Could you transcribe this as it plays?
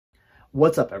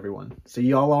What's up, everyone? So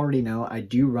y'all already know I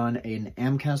do run an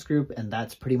AMCAS group, and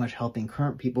that's pretty much helping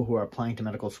current people who are applying to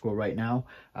medical school right now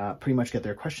pretty much get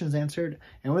their questions answered.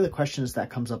 And one of the questions that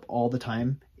comes up all the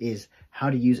time is how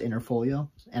to use Interfolio.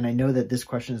 And I know that this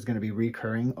question is going to be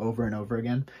recurring over and over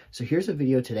again. So here's a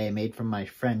video today made from my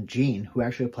friend Jean, who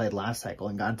actually applied last cycle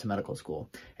and got into medical school.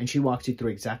 And she walks you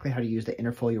through exactly how to use the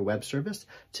Interfolio web service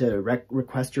to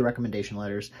request your recommendation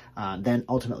letters, then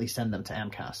ultimately send them to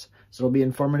AMCAS. So it'll be an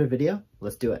informative video.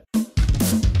 Let's do it.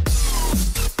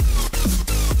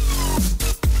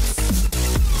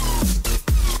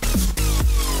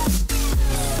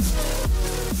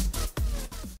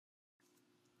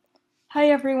 Hi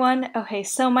everyone. Okay,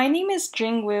 so my name is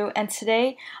Jing Wu, and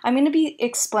today I'm going to be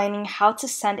explaining how to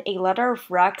send a letter of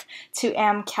rec to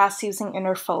AMCAS using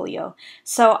Interfolio.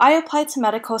 So I applied to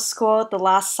medical school the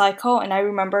last cycle, and I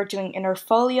remember doing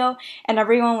Interfolio, and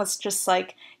everyone was just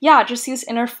like, yeah, just use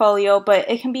Interfolio, but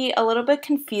it can be a little bit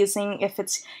confusing if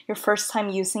it's your first time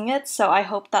using it, so I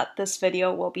hope that this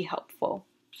video will be helpful.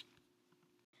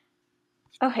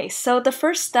 Okay, so the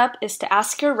first step is to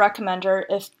ask your recommender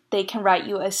if they can write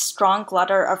you a strong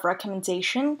letter of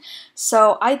recommendation.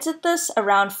 So I did this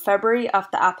around February of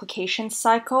the application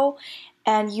cycle,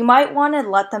 and you might want to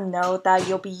let them know that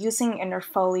you'll be using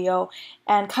Interfolio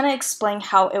and kind of explain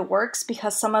how it works,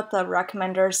 because some of the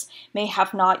recommenders may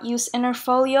have not used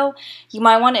Interfolio. You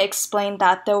might want to explain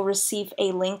that they'll receive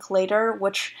a link later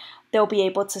which they'll be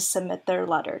able to submit their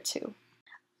letter to.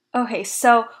 Okay,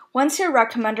 so once your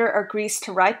recommender agrees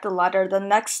to write the letter, the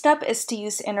next step is to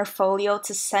use Interfolio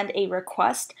to send a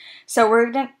request. So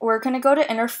we're gonna go to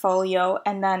Interfolio,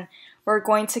 and then we're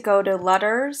going to go to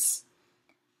Letters,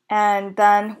 and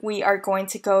then we are going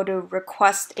to go to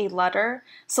Request a Letter.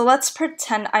 So let's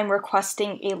pretend I'm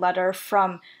requesting a letter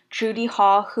from Judy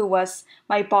Hall, who was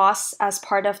my boss as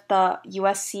part of the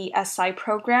USC SI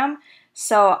program.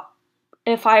 So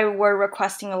if I were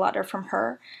requesting a letter from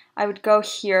her, I would go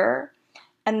here,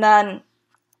 and then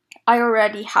I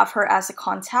already have her as a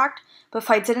contact, but if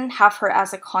I didn't have her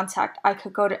as a contact, I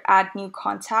could go to add new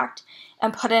contact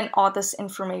and put in all this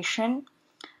information.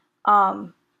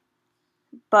 But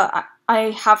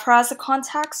I have her as a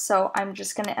contact, so I'm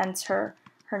just going to enter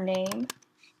her name.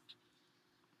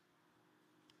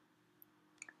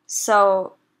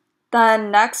 So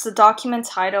then next, the document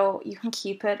title, you can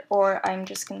keep it, or I'm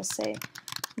just going to say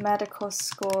medical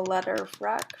school letter of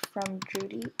rec from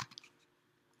Judy,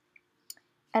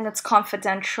 and it's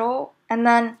confidential. And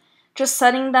then just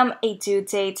setting them a due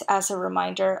date as a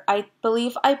reminder. I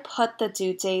believe I put the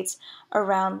due date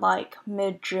around like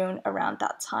mid-June, around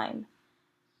that time.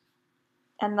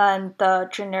 And then the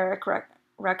generic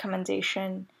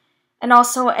recommendation, and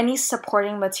also any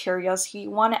supporting materials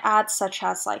you want to add, such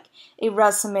as like a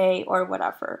resume or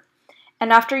whatever.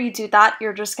 And after you do that,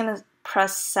 you're just going to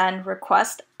press send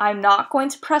request. I'm not going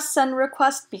to press send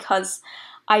request because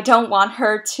I don't want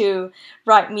her to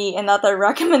write me another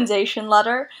recommendation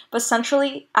letter. But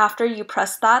essentially, after you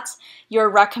press that,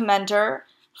 your recommender,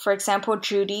 for example,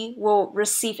 Judy, will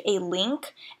receive a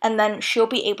link, and then she'll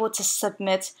be able to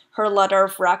submit her letter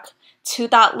of rec to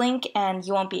that link, and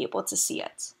you won't be able to see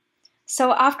it.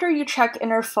 So after you check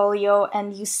Interfolio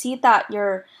and you see that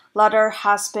your letter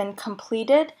has been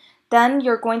completed, then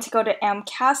you're going to go to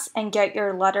AMCAS and get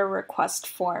your letter request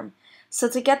form. So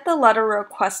to get the letter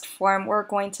request form, we're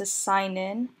going to sign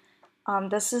in.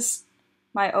 This is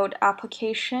my old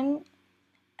application.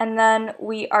 And then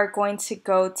we are going to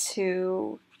go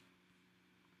to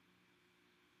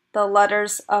the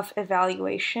letters of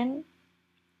evaluation.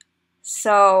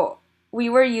 So we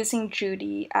were using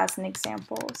Judy as an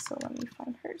example, so let me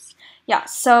find hers. Yeah,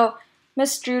 so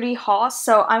Miss Judy Hall,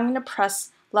 so I'm going to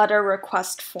press letter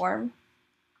request form,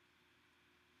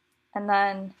 and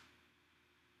then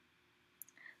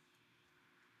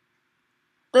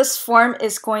this form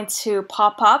is going to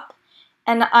pop up,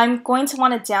 and I'm going to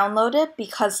want to download it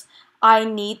because I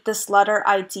need this letter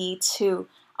ID to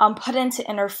put into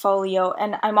Interfolio,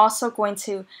 and I'm also going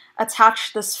to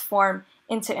attach this form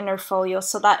into Interfolio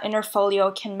so that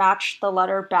Interfolio can match the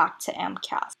letter back to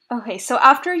AMCAS. Okay, so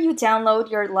after you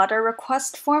download your letter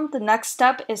request form, the next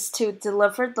step is to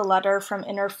deliver the letter from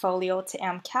Interfolio to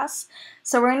AMCAS.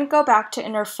 So we're going to go back to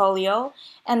Interfolio,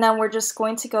 and then we're just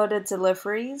going to go to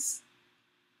Deliveries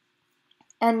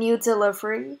and New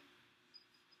Delivery.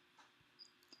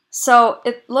 So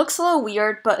it looks a little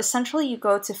weird, but essentially you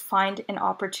go to Find an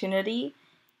Opportunity,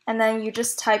 and then you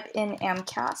just type in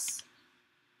AMCAS.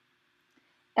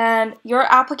 And your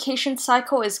application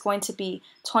cycle is going to be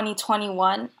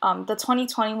 2021. The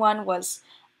 2021 was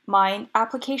my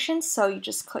application, so you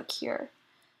just click here.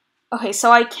 Okay,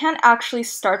 so I can't actually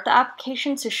start the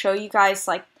application to show you guys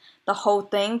like the whole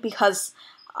thing because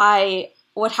I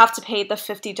would have to pay the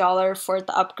 $50 for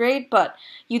the upgrade, but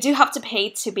you do have to pay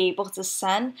to be able to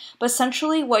send. But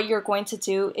essentially what you're going to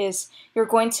do is you're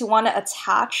going to want to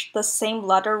attach the same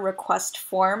letter request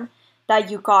form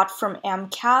that you got from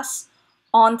AMCAS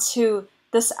onto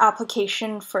this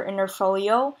application for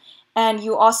Interfolio, and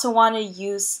you also want to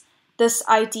use this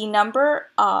ID number.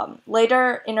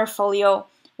 Later, Interfolio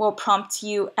will prompt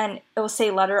you and it will say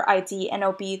letter ID, and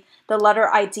it'll be the letter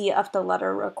ID of the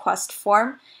letter request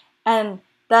form. And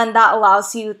then that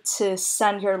allows you to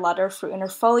send your letter through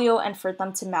Interfolio and for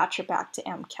them to match it back to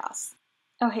AMCAS.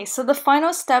 Okay, so the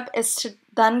final step is to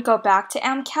then go back to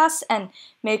AMCAS and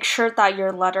make sure that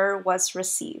your letter was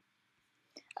received.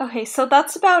 Okay, so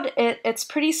that's about it. It's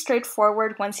pretty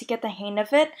straightforward once you get the hang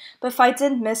of it, but if I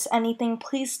did miss anything,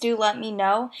 please do let me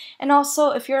know. And also,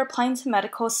 if you're applying to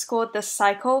medical school this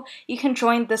cycle, you can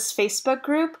join this Facebook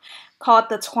group called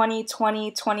the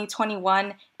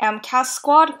 2020-2021 AMCAS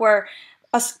Squad, where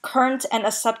current and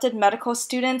accepted medical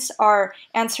students are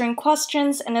answering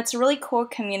questions, and it's a really cool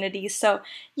community. So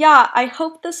yeah, I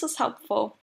hope this was helpful.